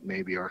as what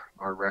maybe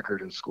our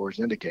record and scores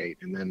indicate.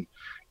 And then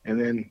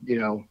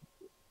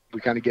we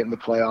kind of get in the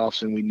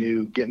playoffs, and we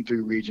knew getting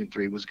through Region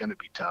 3 was going to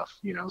be tough.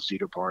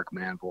 Cedar Park,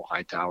 Manville,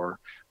 Hightower,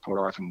 Port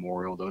Arthur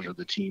Memorial, those are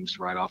the teams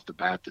right off the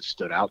bat that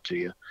stood out to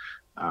you.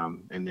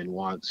 And then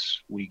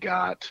once we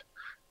got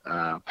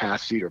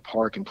past Cedar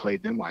Park and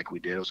played them like we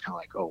did, it was kind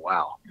of like, oh,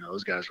 wow,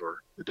 those guys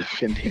were the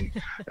defending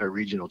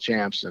regional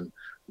champs. And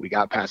we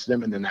got past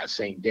them, and then that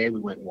same day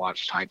we went and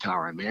watched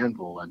Hightower and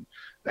Manville, and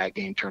that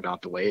game turned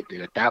out the way it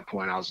did. At that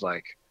point, I was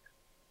like,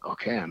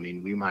 okay,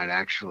 we might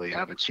actually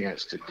have a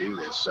chance to do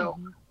this. So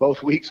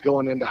both weeks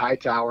going into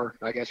Hightower,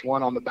 I guess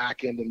one on the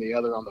back end and the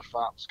other on the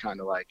front, was kind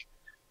of like,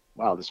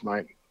 wow, this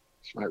might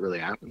really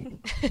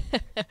happen.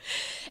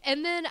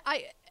 And then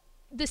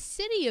the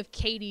city of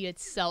Katy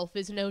itself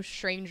is no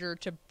stranger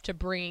to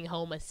bringing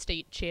home a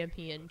state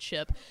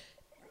championship.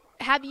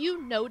 Have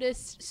you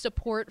noticed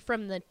support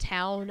from the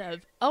town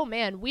of, oh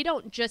man, we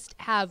don't just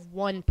have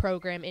one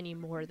program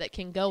anymore that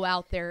can go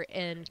out there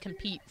and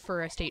compete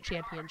for a state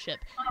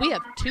championship. We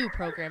have two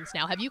programs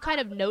now. Have you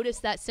kind of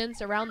noticed that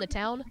sense around the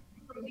town?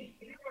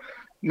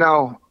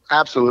 No,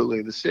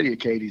 absolutely. The city of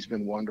Katy's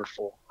been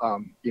wonderful.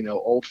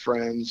 Old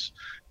friends,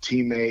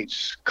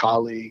 teammates,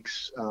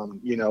 colleagues.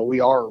 We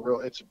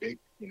are it's a big,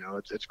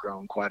 it's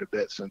grown quite a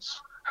bit since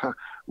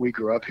we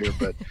grew up here,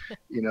 but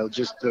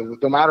just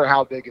no matter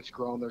how big it's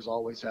grown, there's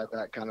always had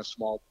that kind of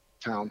small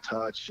town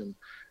touch. And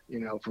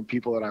from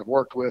people that I've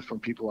worked with, from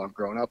people I've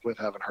grown up with,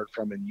 haven't heard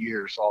from in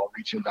years, all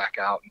reaching back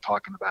out and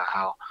talking about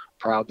how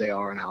proud they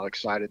are and how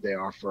excited they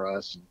are for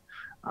us.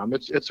 And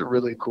it's a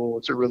really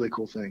cool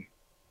thing.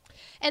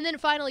 And then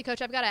finally,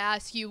 Coach, I've got to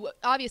ask you,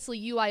 obviously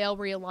UIL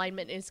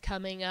realignment is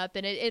coming up,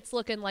 and it's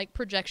looking like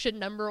projection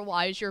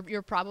number-wise,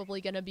 you're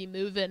probably going to be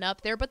moving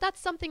up there, but that's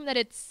something that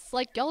it's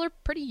like y'all are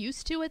pretty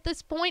used to at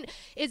this point.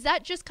 Is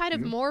that just kind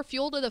of more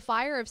fuel to the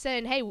fire of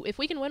saying, hey, if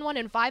we can win one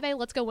in 5A,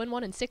 let's go win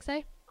one in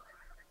 6A?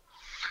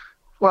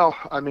 Well,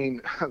 I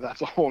mean,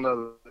 that's a whole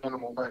nother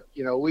animal, but,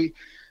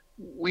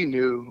 we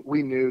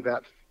knew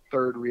that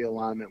third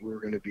realignment we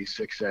were going to be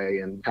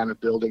 6A, and kind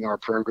of building our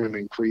program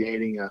and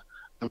creating a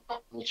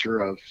culture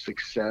of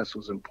success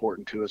was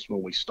important to us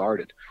when we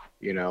started.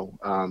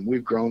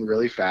 We've grown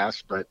really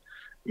fast, but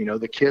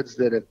the kids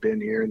that have been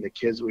here and the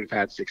kids we've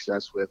had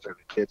success with are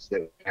the kids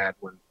that we had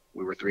when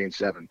we were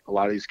 3-7. A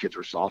lot of these kids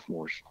were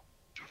sophomores,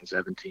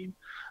 17,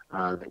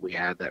 that we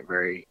had that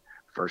very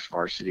first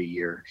varsity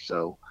year.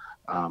 So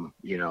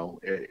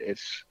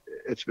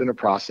it's been a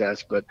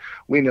process, but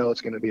we know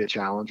it's going to be a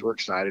challenge. We're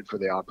excited for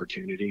the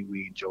opportunity.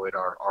 We enjoyed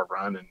our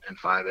run in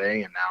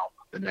 5A, and now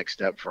the next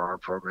step for our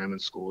program in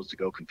school is to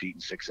go compete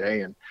in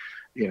 6A. And,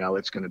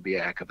 it's going to be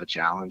a heck of a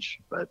challenge,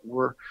 but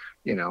we'll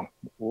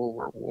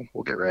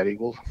get ready.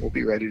 We'll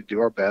be ready to do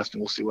our best,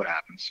 and we'll see what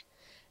happens.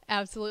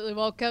 Absolutely.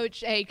 Well, Coach,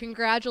 hey,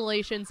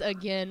 congratulations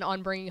again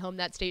on bringing home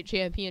that state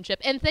championship.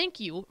 And thank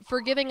you for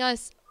giving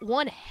us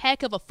one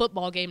heck of a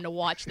football game to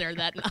watch there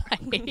that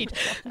night.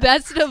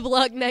 Best of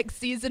luck next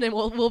season, and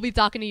we'll be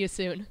talking to you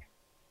soon.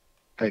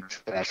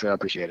 Thanks, Ashley. I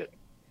appreciate it.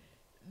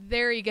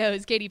 There he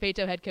goes, Katy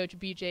Paetow head coach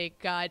BJ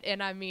Gott.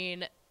 And, I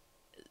mean,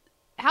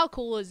 how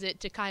cool is it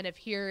to kind of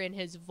hear in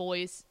his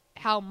voice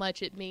how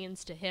much it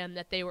means to him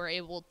that they were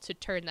able to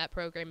turn that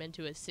program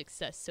into a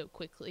success so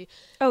quickly?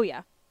 Oh,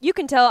 yeah. You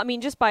can tell, I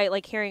mean, just by,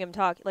 hearing him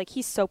talk,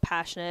 he's so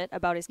passionate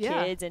about his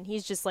kids, and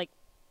he's just,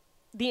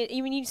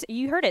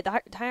 you heard it.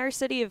 The entire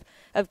city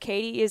of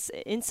Katy is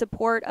in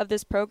support of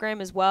this program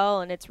as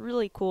well, and it's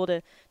really cool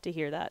to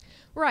hear that.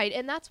 Right,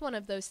 and that's one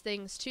of those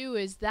things too.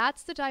 Is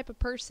that's the type of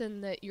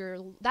person that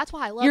that's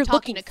why I love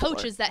talking to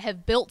coaches that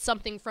have built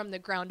something from the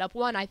ground up.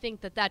 One, I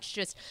think that's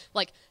just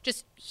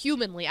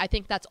humanly, I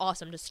think that's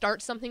awesome to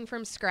start something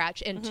from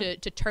scratch and to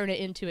turn it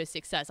into a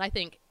success. I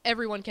think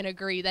everyone can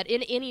agree that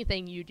in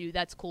anything you do,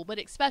 that's cool, but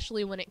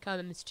especially when it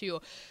comes to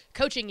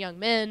coaching young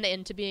men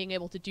and to being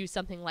able to do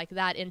something like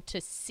that and to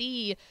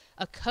see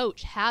a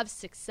coach have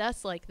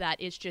success like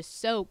that is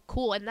just so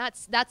cool. And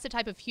that's the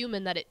type of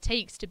human that it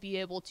takes to be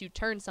able to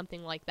turn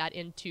something like that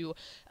into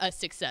a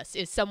success,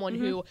 is someone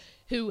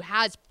who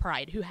has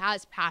pride, who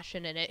has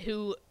passion in it,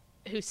 who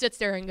sits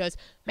there and goes,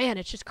 man,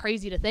 it's just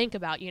crazy to think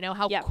about,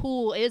 how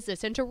cool is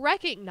this? And to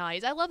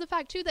recognize, I love the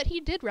fact too that he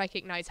did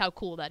recognize how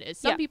cool that is.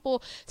 Some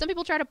people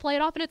try to play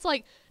it off and it's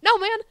like, no,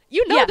 man,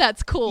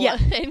 that's cool. Yeah.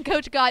 And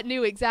Coach Gott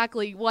knew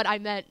exactly what I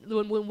meant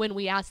when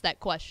we asked that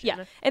question.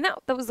 Yeah, and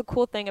that was the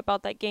cool thing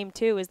about that game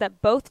too, is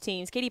that both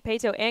teams, Katy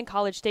Paetow and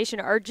College Station,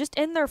 are just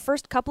in their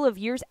first couple of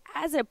years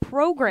as a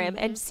program,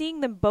 and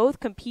seeing them both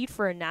compete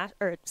for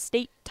a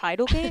state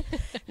title game,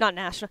 not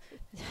national.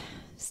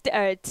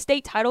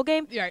 State title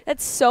game. Right.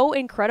 That's so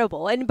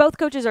incredible. And both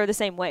coaches are the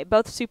same way.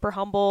 Both super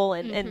humble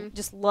and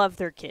just love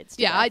their kids.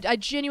 Yeah, I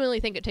genuinely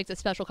think it takes a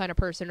special kind of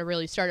person to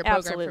really start a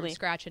program from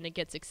scratch and to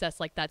get success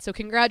like that. So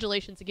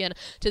congratulations again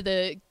to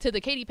the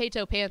Katy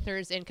Paetow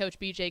Panthers and Coach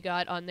BJ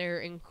Gott on their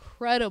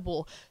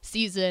incredible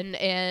season.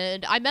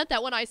 And I meant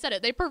that when I said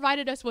it. They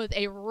provided us with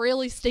a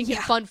really stinking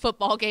fun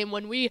football game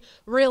when we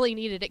really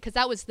needed it, because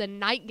that was the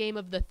night game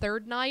of the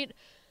third night.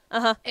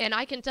 And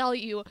I can tell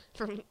you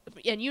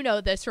and you know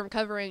this from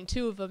covering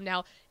two of them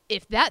now,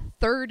 if that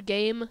third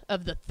game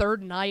of the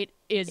third night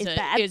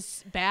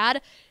is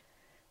bad,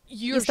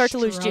 you start to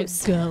lose juice.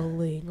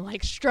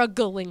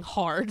 Struggling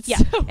hard. Yeah,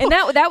 so. And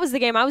that was the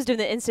game I was doing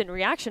the instant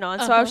reaction on,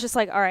 so I was just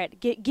like, all right,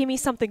 give me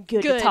something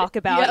good to talk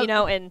about,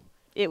 and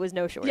it was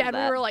no short of that.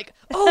 Yeah, we were like,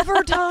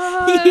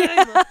 overtime!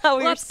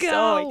 We were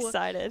so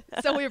excited.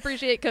 So we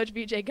appreciate Coach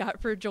BJ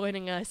Gott for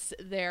joining us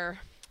there.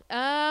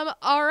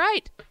 All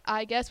right.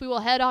 I guess we will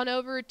head on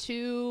over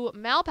to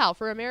Malpal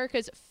for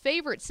America's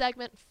favorite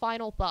segment,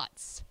 Final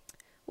Thoughts.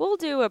 We'll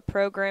do a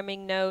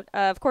programming note.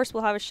 Of course,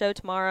 we'll have a show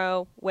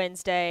tomorrow,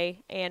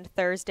 Wednesday, and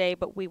Thursday,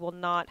 but we will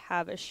not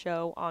have a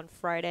show on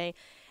Friday.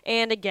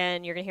 And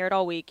again, you're going to hear it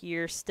all week.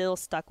 You're still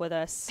stuck with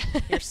us.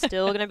 You're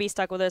still going to be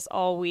stuck with us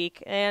all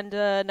week. And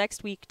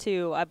next week,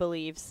 too, I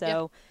believe.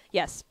 So,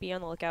 yes, be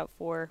on the lookout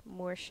for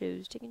more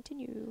shows to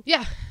continue.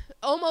 Yeah,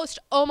 almost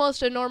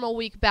a normal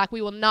week back.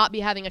 We will not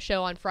be having a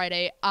show on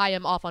Friday. I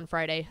am off on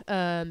Friday.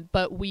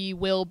 But we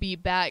will be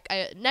back.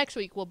 Next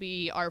week will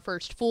be our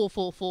first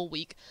full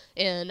week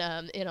in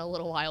a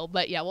little while.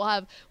 But, yeah, we'll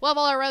have all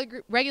our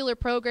regular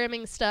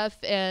programming stuff.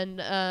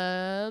 And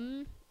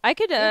I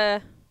could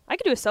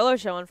do a solo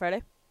show on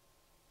Friday.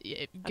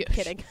 I'm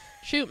kidding.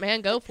 Shoot,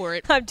 man, go for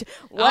it.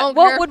 What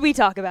care. would we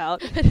talk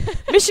about?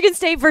 Michigan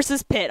State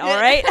versus Pitt, all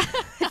right?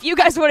 If you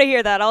guys want to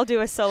hear that, I'll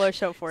do a solo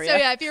show for you. So,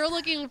 yeah, if you're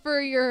looking for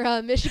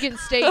your Michigan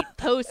State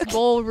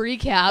post-bowl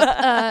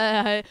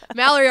recap,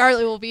 Mallory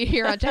Hartley will be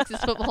here on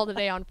Texas Football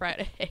Today on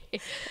Friday.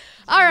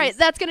 All right,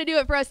 that's going to do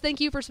it for us.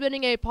 Thank you for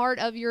spending a part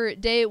of your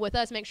day with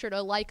us. Make sure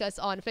to like us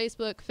on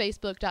Facebook,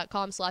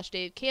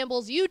 facebook.com/Dave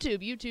Campbell's,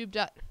 YouTube,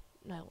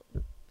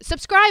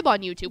 subscribe on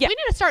YouTube. Yeah, we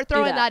need to start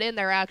throwing that. that in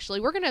there,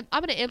 actually. I'm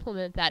going to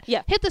implement that.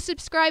 Yeah. Hit the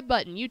subscribe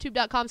button,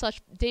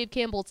 youtube.com/Dave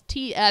Campbell's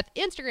TF,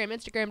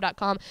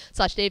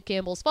 Instagram.com/Dave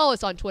Campbell's. Follow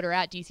us on Twitter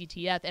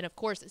 @DCTF, and, of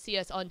course, see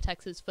us on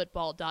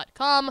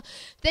TexasFootball.com.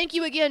 Thank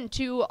you again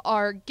to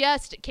our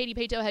guest, Katy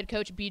Paetow head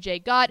coach BJ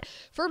Gott.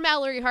 For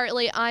Mallory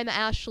Hartley, I'm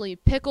Ashley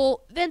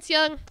Pickle. Vince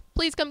Young,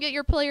 please come get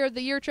your Player of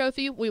the Year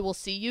trophy. We will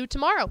see you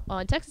tomorrow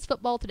on Texas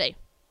Football Today.